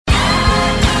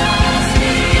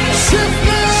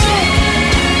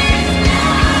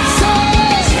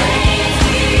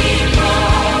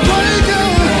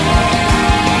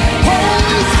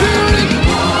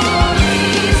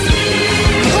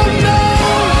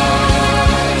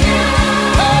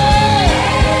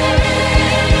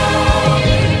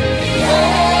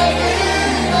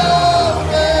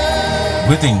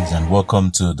Greetings and welcome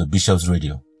to the Bishop's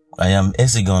Radio. I am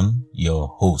Esigon, your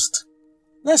host.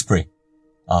 Let's pray.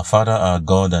 Our Father, our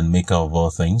God and Maker of all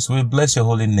things, we bless your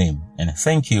holy name and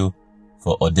thank you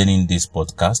for ordaining this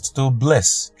podcast to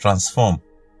bless, transform,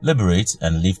 liberate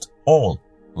and lift all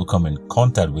who come in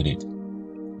contact with it.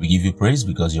 We give you praise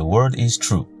because your word is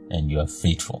true and you are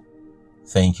faithful.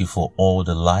 Thank you for all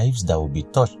the lives that will be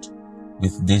touched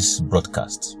with this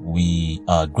broadcast. We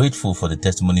are grateful for the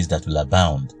testimonies that will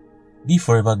abound. Be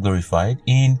forever glorified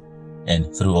in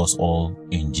and through us all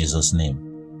in Jesus'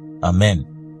 name. Amen.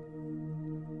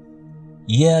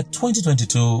 Year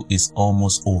 2022 is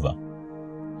almost over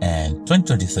and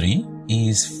 2023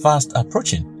 is fast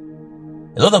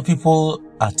approaching. A lot of people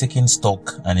are taking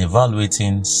stock and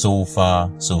evaluating so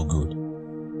far so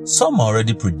good. Some are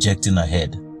already projecting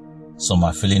ahead. Some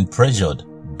are feeling pressured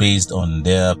based on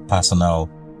their personal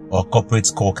or corporate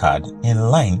scorecard in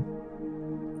line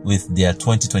with their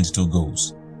 2022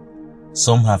 goals.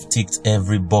 Some have ticked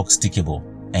every box tickable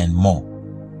and more.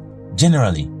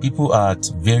 Generally, people are at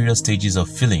various stages of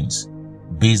feelings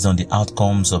based on the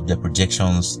outcomes of their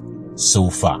projections so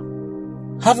far.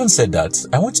 Having said that,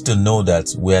 I want you to know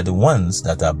that we are the ones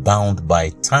that are bound by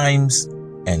times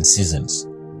and seasons.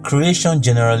 Creation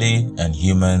generally and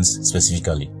humans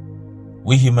specifically.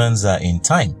 We humans are in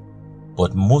time,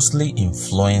 but mostly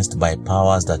influenced by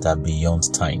powers that are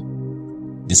beyond time.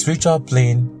 The spiritual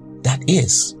plane, that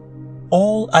is.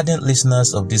 All ardent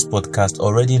listeners of this podcast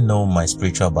already know my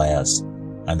spiritual bias,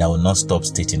 and I will not stop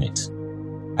stating it.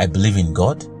 I believe in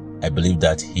God. I believe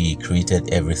that He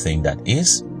created everything that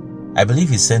is. I believe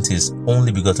He sent His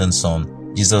only begotten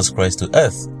Son, Jesus Christ, to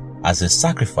earth as a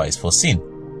sacrifice for sin.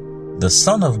 The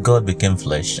Son of God became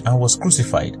flesh and was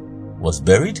crucified, was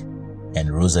buried, and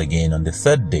rose again on the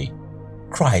third day.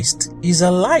 Christ is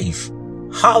alive.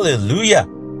 Hallelujah!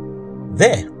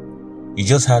 There, you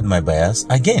just heard my bias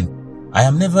again. I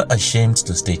am never ashamed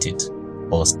to state it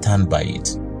or stand by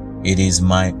it. It is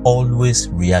my always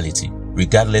reality,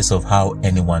 regardless of how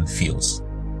anyone feels.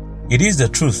 It is the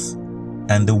truth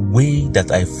and the way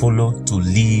that I follow to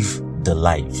live the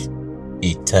life,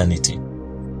 eternity.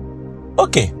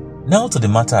 Okay, now to the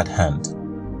matter at hand.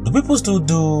 Do people still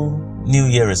do New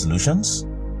Year resolutions?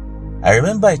 I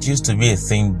remember it used to be a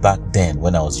thing back then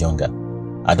when I was younger.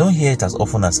 I don't hear it as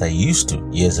often as I used to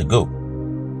years ago.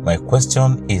 My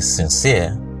question is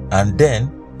sincere and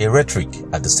then a rhetoric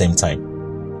at the same time.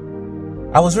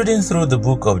 I was reading through the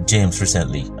book of James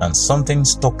recently and something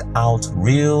stuck out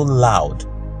real loud.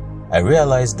 I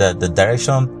realized that the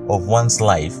direction of one's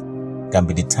life can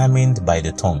be determined by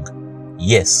the tongue.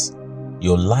 Yes,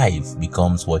 your life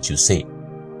becomes what you say.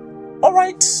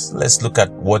 Alright, let's look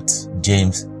at what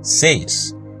James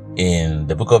says in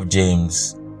the book of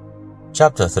James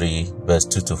chapter 3 verse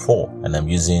 2 to 4, and I'm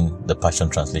using the Passion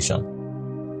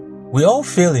Translation. We all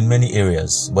fail in many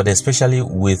areas, but especially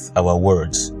with our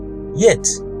words. Yet,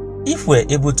 if we're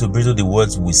able to bridle the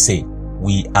words we say,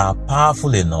 we are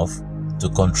powerful enough to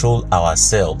control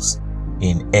ourselves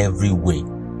in every way.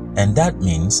 And that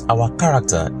means our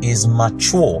character is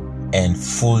mature and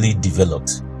fully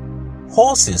developed.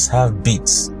 Horses have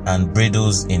bits and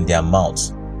bridles in their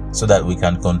mouths so that we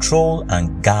can control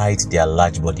and guide their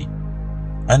large body.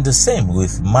 And the same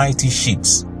with mighty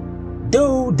ships.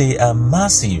 Though they are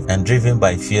massive and driven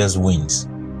by fierce winds,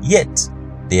 yet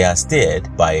they are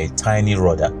steered by a tiny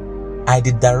rudder at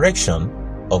the direction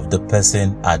of the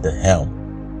person at the helm.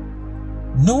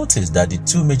 Notice that the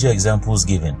two major examples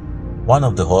given, one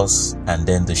of the horse and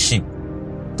then the ship,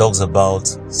 talks about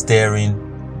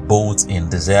steering both in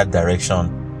desired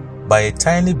direction by a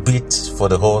tiny bit for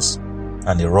the horse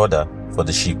and a rudder for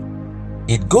the ship.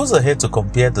 It goes ahead to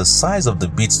compare the size of the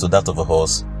bits to that of a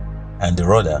horse and the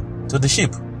rudder to the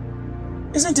ship.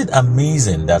 Isn't it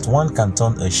amazing that one can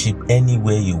turn a ship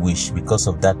anywhere you wish because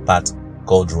of that part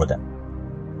called rudder,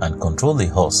 and control a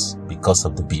horse because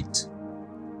of the bit?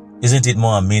 Isn't it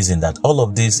more amazing that all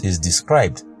of this is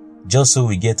described just so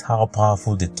we get how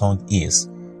powerful the tongue is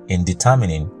in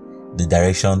determining the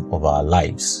direction of our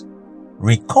lives?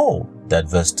 Recall that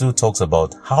verse 2 talks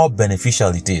about how beneficial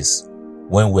it is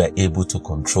when we are able to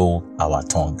control our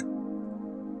tongue.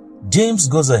 James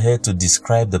goes ahead to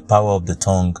describe the power of the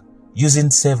tongue using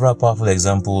several powerful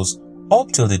examples up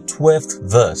till the 12th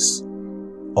verse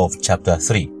of chapter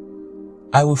 3.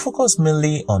 I will focus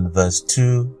mainly on verse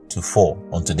 2 to 4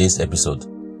 on today's episode.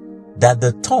 That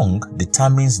the tongue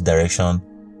determines direction,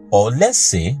 or let's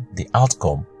say the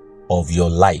outcome of your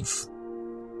life.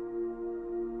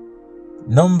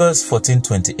 Numbers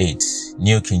 14:28,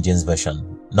 New King James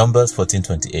Version. Numbers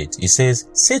 14:28. It says,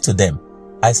 "Say to them,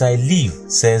 as I live,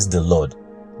 says the Lord,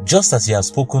 just as you have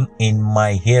spoken in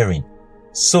my hearing,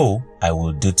 so I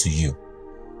will do to you.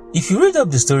 If you read up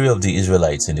the story of the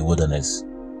Israelites in the wilderness,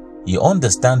 you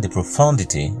understand the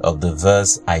profundity of the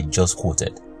verse I just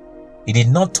quoted. It did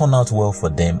not turn out well for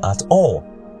them at all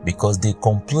because they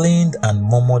complained and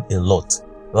murmured a lot,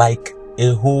 like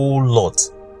a whole lot.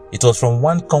 It was from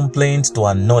one complaint to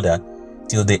another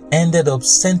till they ended up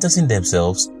sentencing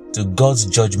themselves to God's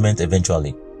judgment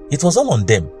eventually. It was all on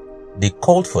them. They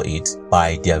called for it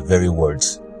by their very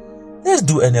words. Let's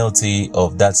do NLT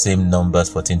of that same Numbers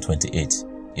 14:28.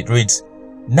 It reads,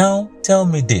 "Now tell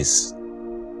me this,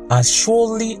 as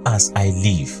surely as I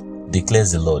live,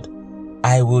 declares the Lord,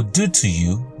 I will do to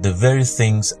you the very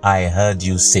things I heard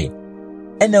you say."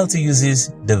 NLT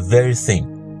uses the very thing.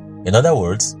 In other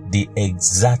words, the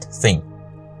exact thing.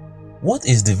 What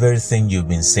is the very thing you've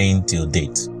been saying till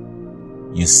date?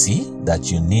 You see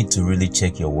that you need to really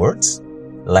check your words?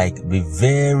 Like, be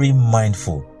very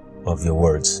mindful of your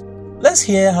words. Let's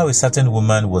hear how a certain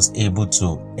woman was able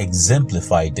to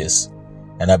exemplify this.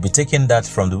 And I'll be taking that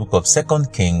from the book of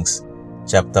 2 Kings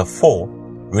chapter 4,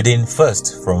 reading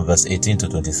first from verse 18 to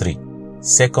 23.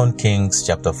 2 Kings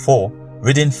chapter 4,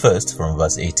 reading first from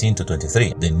verse 18 to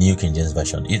 23, the New King James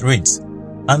Version. It reads,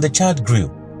 "And the child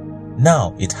grew.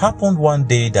 Now it happened one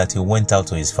day that he went out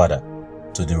to his father,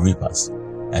 to the reapers.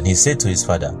 And he said to his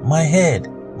father, 'My head,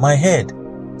 my head.'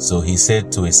 So he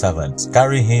said to his servant,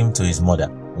 'Carry him to his mother.'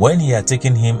 When he had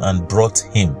taken him and brought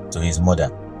him to his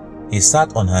mother, he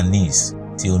sat on her knees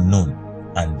till noon,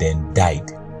 and then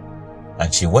died.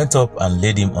 And she went up and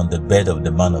laid him on the bed of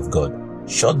the man of God,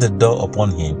 shut the door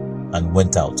upon him, and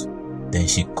went out. Then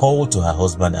she called to her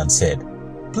husband and said,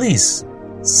 'Please,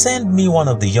 send me one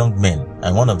of the young men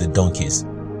and one of the donkeys,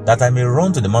 that I may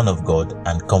run to the man of God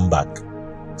and come back.'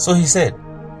 So he said,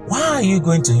 'Why are you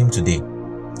going to him today?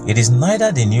 It is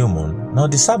neither the new moon nor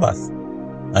the Sabbath.'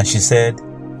 And she said,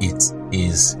 'It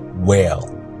is well.'"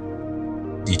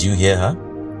 Did you hear her?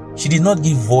 She did not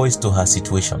give voice to her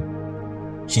situation.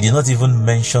 She did not even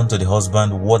mention to the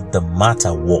husband what the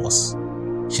matter was.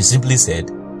 She simply said,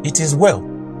 "It is well."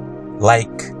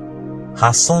 Like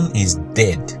her son is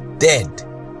dead,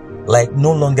 like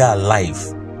no longer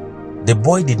alive. The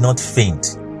boy did not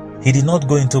faint. He did not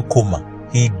go into coma.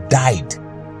 He died.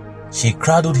 She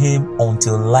cradled him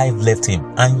until life left him,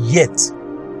 and yet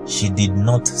she did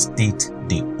not state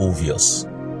the obvious.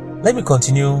 Let me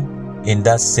continue in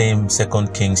that same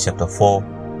 2 Kings chapter 4,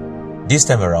 this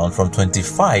time around from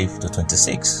 25 to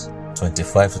 26.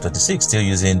 25 to 26, still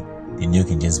using the New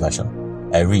King James Version.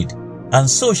 I read, "And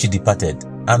so she departed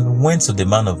and went to the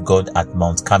man of God at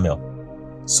Mount Carmel.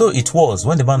 So it was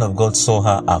when the man of God saw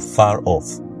her afar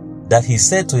off, that he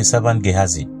said to his servant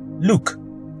Gehazi, 'Look,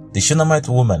 the Shunammite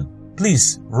woman,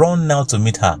 please run now to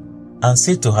meet her, and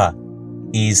say to her,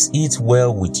 Is it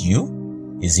well with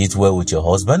you? Is it well with your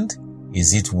husband?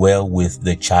 Is it well with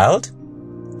the child?'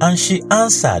 And she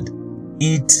answered,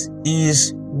 'It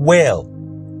is well.'"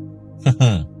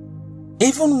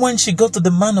 Even when she got to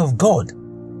the man of God,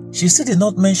 she still did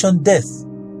not mention death.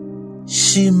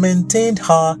 She maintained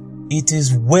her "it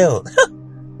is well,"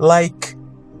 like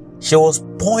she was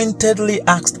pointedly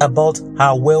asked about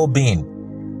her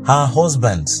well-being, her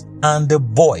husband's, and the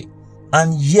boy,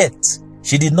 and yet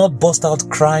she did not burst out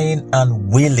crying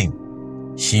and wailing.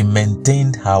 She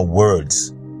maintained her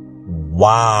words.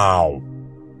 Wow.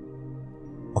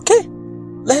 Okay,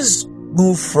 let's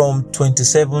move from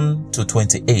 27 to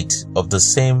 28 of the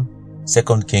same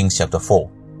 2 Kings chapter 4.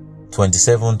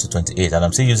 27 to 28, and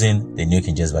I'm still using the New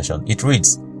King James Version. It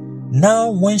reads, "Now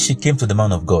when she came to the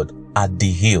man of God at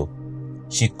the hill,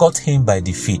 she caught him by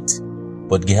the feet,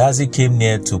 but Gehazi came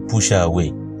near to push her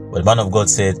away. But the man of God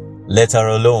said, 'Let her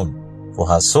alone, for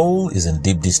her soul is in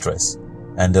deep distress,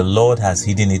 and the Lord has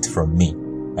hidden it from me,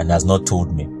 and has not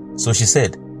told me.' So she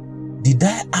said, 'Did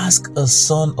I ask a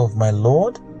son of my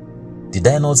Lord? Did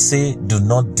I not say, do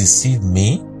not deceive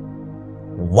me?'"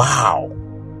 Wow.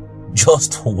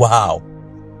 Just wow.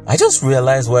 I just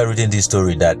realized while reading this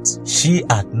story that she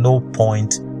at no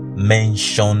point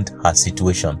mentioned her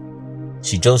situation.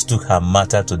 She just took her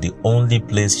matter to the only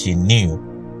place she knew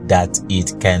that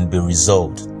it can be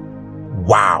resolved.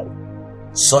 Wow.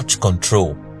 Such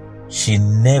control. She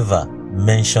never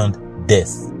mentioned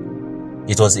death.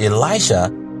 It was Elisha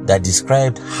that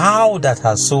described how that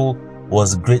her soul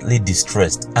was greatly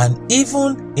distressed, and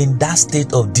even in that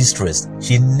state of distress,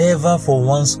 she never for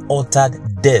once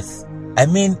uttered death. I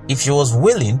mean, if she was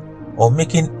wailing or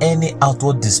making any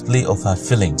outward display of her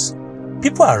feelings,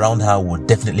 people around her would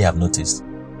definitely have noticed.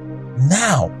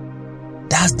 Now,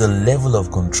 that's the level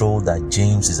of control that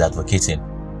James is advocating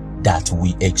that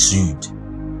we exude.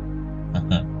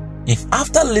 If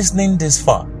after listening this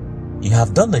far, you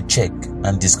have done a check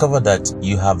and discovered that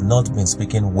you have not been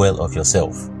speaking well of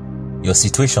yourself, your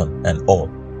situation and all,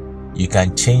 you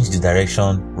can change the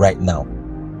direction right now,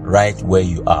 right where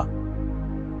you are.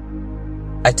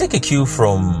 I take a cue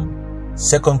from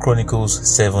 2 Chronicles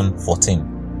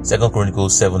 7:14. 2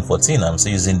 Chronicles 7:14, I'm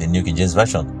still using the New King James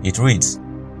Version. It reads,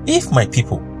 "If my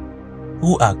people,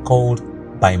 who are called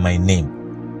by my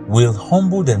name, will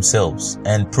humble themselves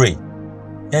and pray,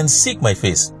 and seek my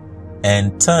face,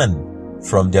 and turn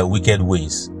from their wicked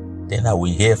ways, then I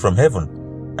will hear from heaven,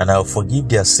 and I will forgive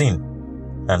their sin,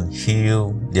 and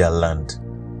heal their land."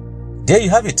 There you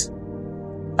have it.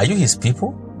 Are you his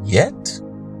people yet?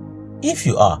 If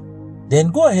you are,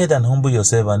 then go ahead and humble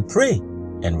yourself and pray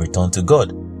and return to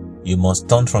God. You must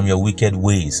turn from your wicked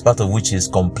ways, part of which is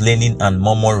complaining and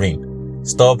murmuring.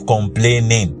 Stop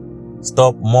complaining.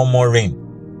 Stop murmuring.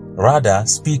 Rather,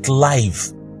 speak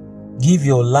life. Give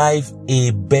your life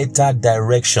a better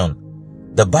direction.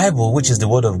 The Bible, which is the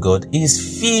Word of God,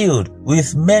 is filled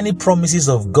with many promises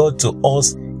of God to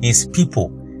us, his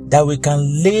people, that we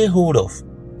can lay hold of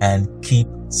and keep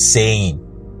saying.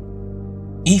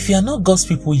 If you are not God's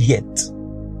people yet,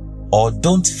 or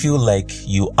don't feel like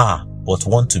you are but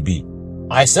want to be,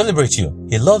 I celebrate you.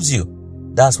 He loves you.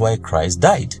 That's why Christ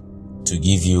died, to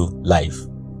give you life.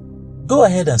 Go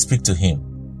ahead and speak to him.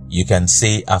 You can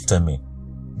say after me,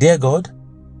 "Dear God,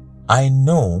 I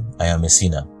know I am a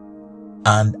sinner,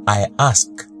 and I ask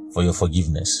for your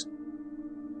forgiveness.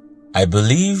 I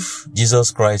believe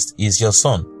Jesus Christ is your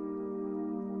Son.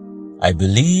 I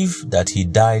believe that he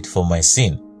died for my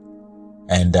sin,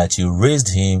 and that you raised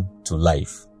him to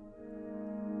life.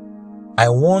 I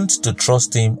want to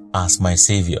trust him as my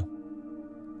Savior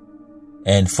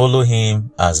and follow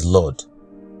him as Lord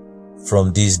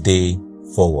from this day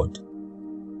forward.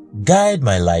 Guide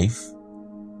my life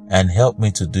and help me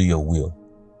to do your will.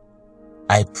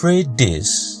 I pray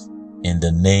this in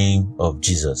the name of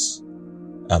Jesus.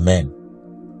 Amen."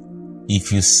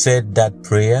 If you said that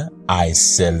prayer, I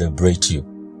celebrate you.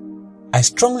 I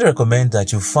strongly recommend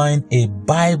that you find a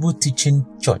Bible teaching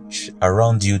church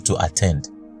around you to attend.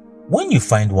 When you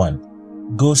find one,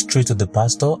 go straight to the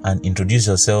pastor and introduce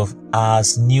yourself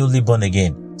as newly born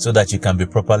again so that you can be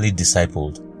properly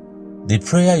discipled. The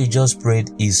prayer you just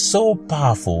prayed is so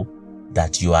powerful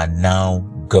that you are now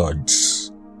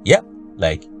God's. Yep,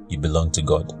 like you belong to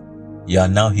God. You are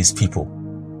now his people.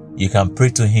 You can pray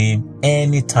to him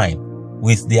anytime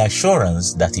with the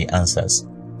assurance that he answers.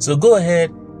 So go ahead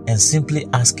and simply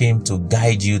ask him to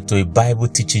guide you to a Bible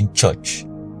teaching church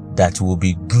that will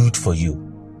be good for you.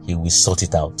 He will sort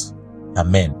it out.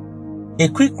 Amen. A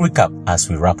quick recap as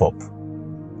we wrap up.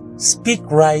 Speak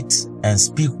right and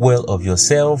speak well of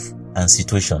yourself and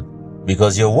situation,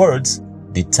 because your words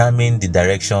determine the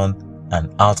direction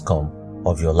and outcome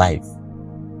of your life.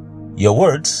 Your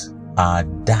words are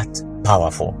that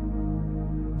powerful.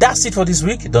 That's it for this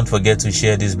week. Don't forget to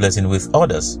share this blessing with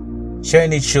others.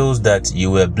 Sharing it shows that you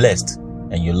were blessed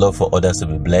and you love for others to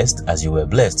be blessed as you were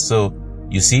blessed. So,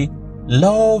 you see,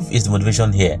 love is the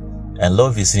motivation here, and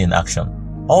love is seen in action.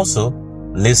 Also,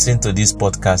 listen to this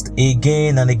podcast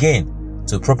again and again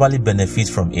to properly benefit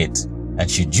from it. And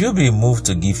should you be moved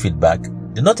to give feedback,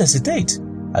 do not hesitate,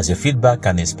 as your feedback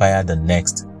can inspire the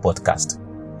next podcast.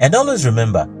 And always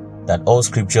remember that all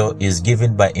scripture is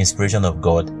given by inspiration of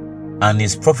God and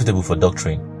is profitable for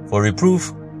doctrine, for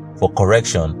reproof, for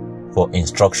correction, for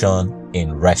instruction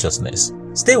in righteousness.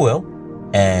 Stay well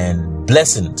and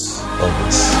blessings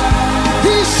always.